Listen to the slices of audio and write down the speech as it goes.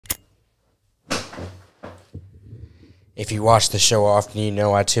If you watch the show often, you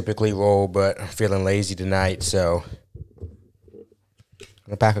know I typically roll, but I'm feeling lazy tonight, so I'm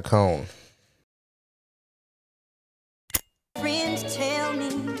gonna pack a cone. Friends tell me,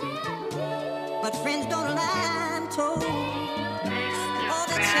 but friends don't lie, I'm told. All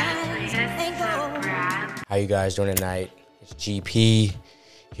the time ain't gold. How you guys doing tonight? It's GP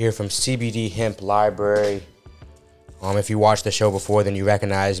here from CBD Hemp Library. If you watched the show before, then you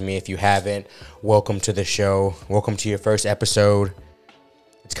recognize me. If you haven't, welcome to the show. Welcome to your first episode.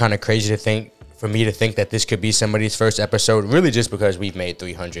 It's kind of crazy for me to think that this could be somebody's first episode, really just because we've made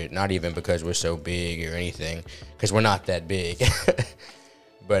 300, not even because we're so big or anything, because we're not that big.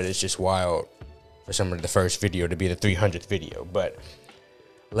 But it's just wild for somebody, the first video to be the 300th video. But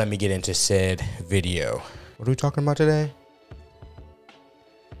let me get into said video. What are we talking about today?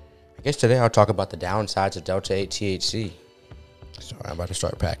 I guess today I'll talk about the downsides of Delta-8 THC. Sorry, I'm about to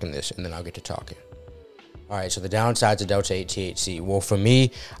start packing this and then I'll get to talking. All right, so the downsides of Delta-8 THC. Well, for me,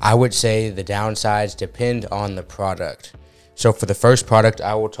 I would say the downsides depend on the product. So for the first product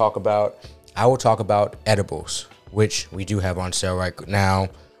I will talk about edibles, which we do have on sale right now,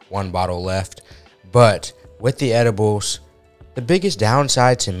 1 bottle left. But with the edibles, the biggest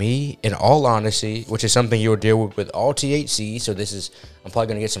downside to me, in all honesty, which is something you'll deal with all THC, so I'm probably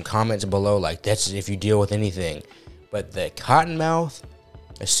going to get some comments below, like, that's if you deal with anything. But the cottonmouth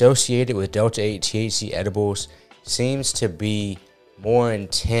associated with Delta-8 THC edibles seems to be more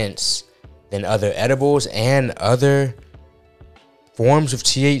intense than other edibles and other forms of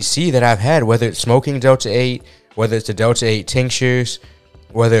THC that I've had, whether it's smoking Delta-8, whether it's the Delta-8 tinctures,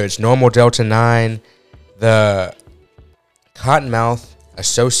 whether it's normal Delta-9. The cottonmouth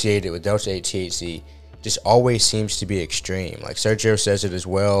associated with Delta-8 THC just always seems to be extreme. Like Sergio says it as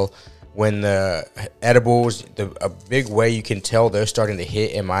well. When the edibles, a big way you can tell they're starting to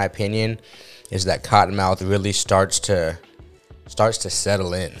hit, in my opinion, is that cottonmouth really starts to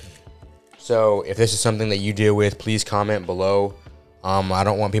settle in. So if this is something that you deal with, please comment below. I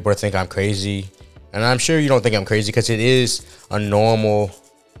don't want people to think I'm crazy, and I'm sure you don't think I'm crazy because it is a normal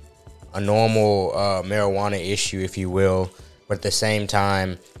marijuana issue, if you will. But at the same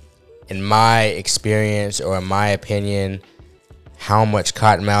time, in my experience or in my opinion, how much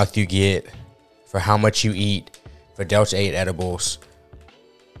cottonmouth you get for how much you eat for Delta-8 edibles,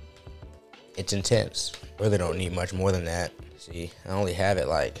 it's intense. Really don't need much more than that. See, I only have it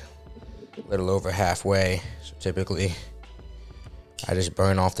like a little over halfway. So typically, I just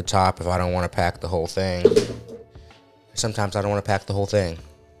burn off the top if I don't want to pack the whole thing. Sometimes I don't want to pack the whole thing.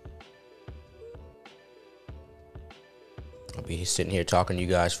 I'll be sitting here talking to you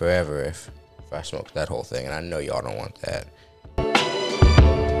guys forever if I smoke that whole thing, and I know y'all don't want that.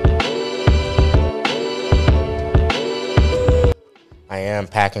 I am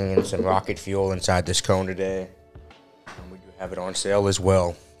packing in some rocket fuel inside this cone today, and we do have it on sale as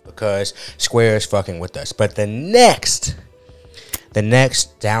well because Square is fucking with us. But the next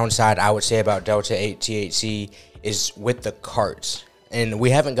downside I would say about Delta-8 THC is with the carts. And we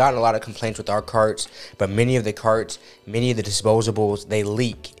haven't gotten a lot of complaints with our carts, but many of the disposables, they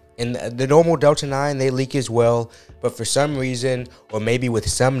leak. And the normal Delta-9, they leak as well. But for some reason, or maybe with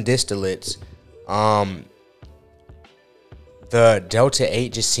some distillates, the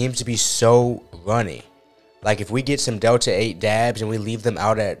Delta-8 just seems to be so runny. Like if we get some Delta-8 dabs and we leave them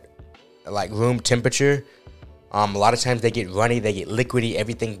out at like room temperature, a lot of times they get runny, they get liquidy,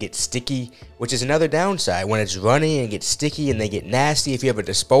 everything gets sticky, which is another downside. When it's runny and gets sticky and they get nasty, if you have a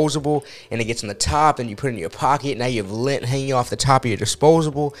disposable and it gets on the top and you put it in your pocket, now you have lint hanging off the top of your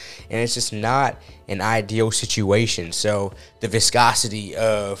disposable, and it's just not an ideal situation. So the viscosity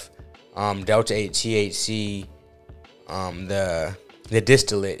of Delta-8 THC, the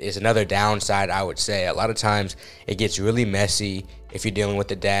distillate, is another downside, I would say. A lot of times it gets really messy if you're dealing with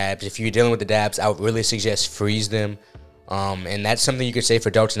the dabs. If you're dealing with the dabs, I would really suggest freeze them. And that's something you could say for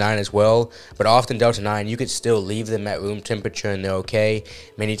Delta-9 as well. But often Delta-9, you could still leave them at room temperature and they're okay.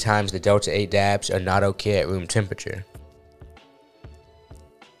 Many times the Delta-8 dabs are not okay at room temperature.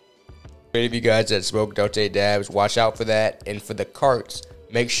 For any of you guys that smoke Delta-8 dabs, watch out for that. And for the carts,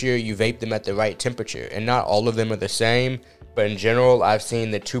 make sure you vape them at the right temperature. And not all of them are the same, but in general, I've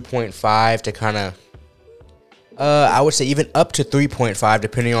seen the 2.5 to kind of, I would say even up to 3.5,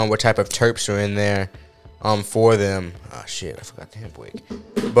 depending on what type of terps are in there for them. Oh, shit, I forgot the hemp wick.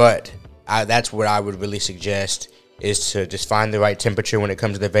 But that's what I would really suggest, is to just find the right temperature when it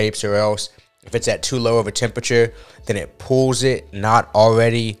comes to the vapes, or else if it's at too low of a temperature, then it pulls it not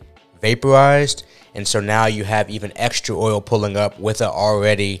already vaporized. And so now you have even extra oil pulling up with an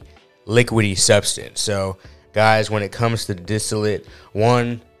already liquidy substance. So guys, when it comes to the distillate,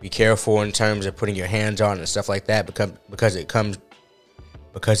 one, Be careful in terms of putting your hands on and stuff like that because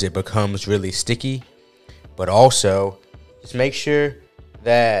it becomes really sticky. But also, just make sure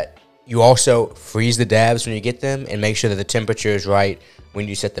that you also freeze the dabs when you get them, and make sure that the temperature is right when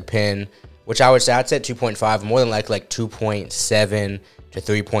you set the pin, which I would say I'd set 2.5, more than likely like 2.7 to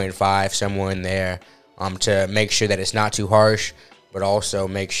 3.5, somewhere in there, to make sure that it's not too harsh, but also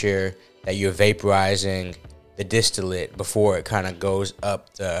make sure that you're vaporizing the distillate before it kind of goes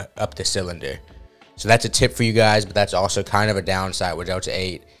up the cylinder. So that's a tip for you guys, but that's also kind of a downside with Delta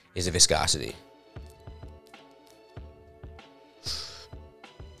 8 is the viscosity.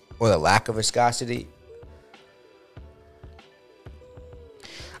 Or the lack of viscosity.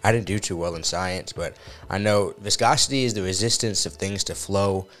 I didn't do too well in science, but I know viscosity is the resistance of things to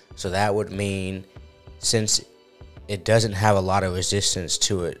flow. So that would mean, since it doesn't have a lot of resistance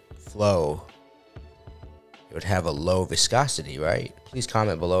to it flow, it would have a low viscosity, right? Please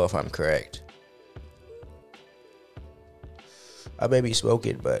comment below if I'm correct. I may be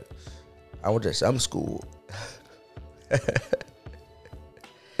smoking, but I went to some school.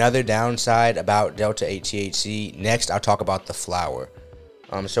 Another downside about Delta 8 THC. Next, I'll talk about the flower.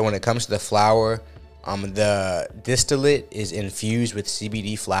 So when it comes to the flower, the distillate is infused with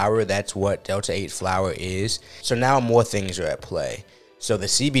CBD flower. That's what Delta 8 flower is. So now more things are at play. So the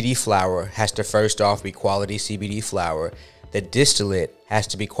CBD flower has to first off be quality CBD flower. The distillate has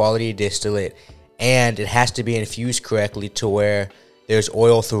to be quality distillate, and it has to be infused correctly to where there's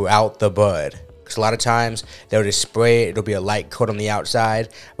oil throughout the bud. Because a lot of times they'll just spray it, it'll be a light coat on the outside,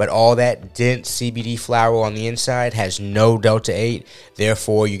 but all that dense CBD flower on the inside has no Delta 8.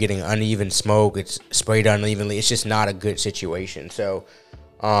 Therefore, you're getting uneven smoke. It's sprayed unevenly. It's just not a good situation. So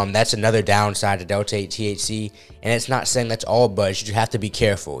that's another downside to Delta 8 THC. And it's not saying that's all buds. You have to be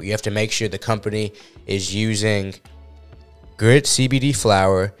careful. You have to make sure the company is using good CBD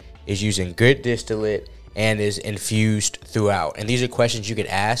flower, is using good distillate, and is infused throughout. And these are questions you could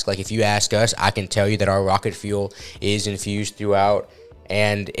ask. Like if you ask us, I can tell you that our rocket fuel is infused throughout,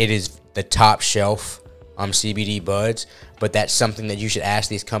 and it is the top shelf CBD buds. But that's something that you should ask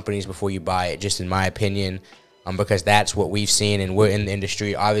these companies before you buy it, just in my opinion, because that's what we've seen, and we're in the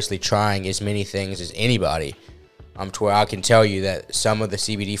industry obviously trying as many things as anybody, to where I can tell you that some of the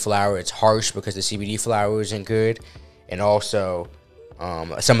CBD flower, it's harsh because the CBD flower isn't good, and also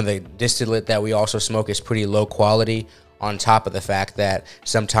some of the distillate that we also smoke is pretty low quality, on top of the fact that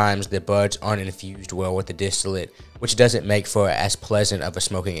sometimes the buds aren't infused well with the distillate, which doesn't make for as pleasant of a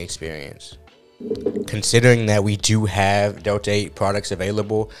smoking experience. Considering that we do have Delta 8 products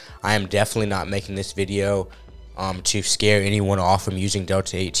available, I am definitely not making this video to scare anyone off from using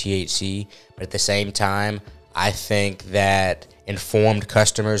Delta 8 THC, but at the same time, I think that informed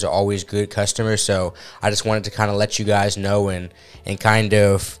customers are always good customers. So I just wanted to kind of let you guys know and kind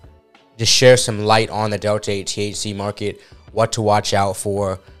of just share some light on the Delta 8 THC market, what to watch out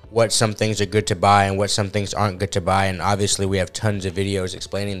for, what some things are good to buy and what some things aren't good to buy. And obviously we have tons of videos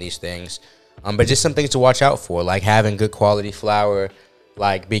explaining these things, but just some things to watch out for, like having good quality flower,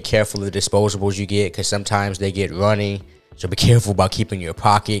 like be careful of the disposables you get, because sometimes they get runny. So be careful about keeping your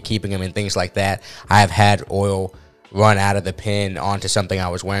pocket, keeping them, and things like that. I have had oil run out of the pin onto something I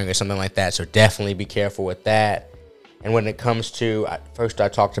was wearing or something like that. So definitely be careful with that. And when it comes to, first I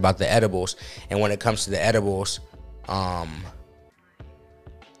talked about the edibles. And when it comes to the edibles,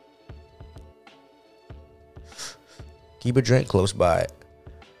 keep a drink close by it,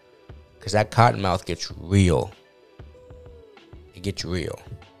 because that cotton mouth gets real. It gets real.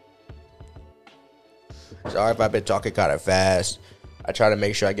 Sorry if I've been talking kind of fast. I try to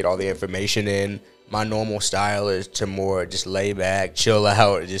make sure I get all the information in. My normal style is to more just lay back, chill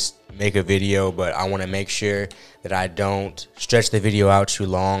out, just make a video, but I want to make sure that I don't stretch the video out too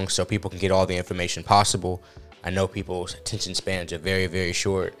long so people can get all the information possible. I know people's attention spans are very, very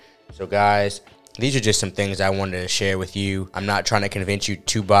short. So guys, these are just some things I wanted to share with you. I'm not trying to convince you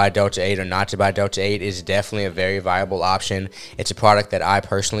to buy Delta 8 or not to buy Delta 8. It's definitely a very viable option. It's a product that I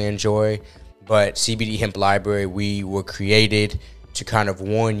personally enjoy. But CBD Hemp Library, we were created to kind of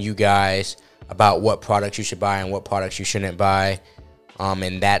warn you guys about what products you should buy and what products you shouldn't buy.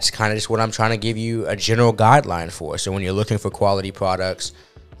 And that's kind of just what I'm trying to give you a general guideline for. So when you're looking for quality products,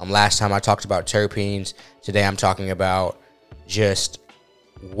 last time I talked about terpenes. Today I'm talking about just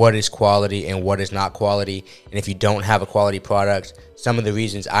what is quality and what is not quality. And if you don't have a quality product, some of the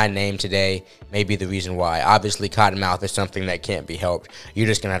reasons I named today may be the reason why. Obviously, cottonmouth is something that can't be helped. You're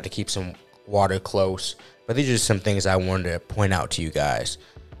just going to have to keep some water close. But these are just some things I wanted to point out to you guys.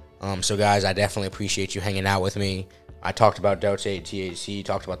 So guys, I definitely appreciate you hanging out with me. I talked about Delta 8 THC,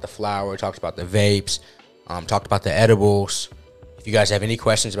 talked about the flower, talked about the vapes, talked about the edibles. If you guys have any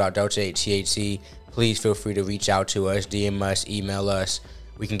questions about Delta 8 THC, please feel free to reach out to us, DM us, email us.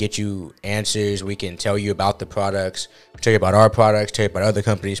 We can get you answers. We can tell you about the products, tell you about our products, tell you about other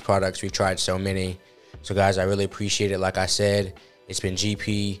companies' products. We've tried so many. So, guys, I really appreciate it. Like I said, it's been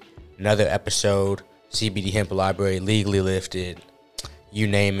GP, another episode, CBD Hemp Library, legally lifted. You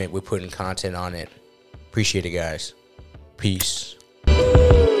name it, we're putting content on it. Appreciate it, guys. Peace.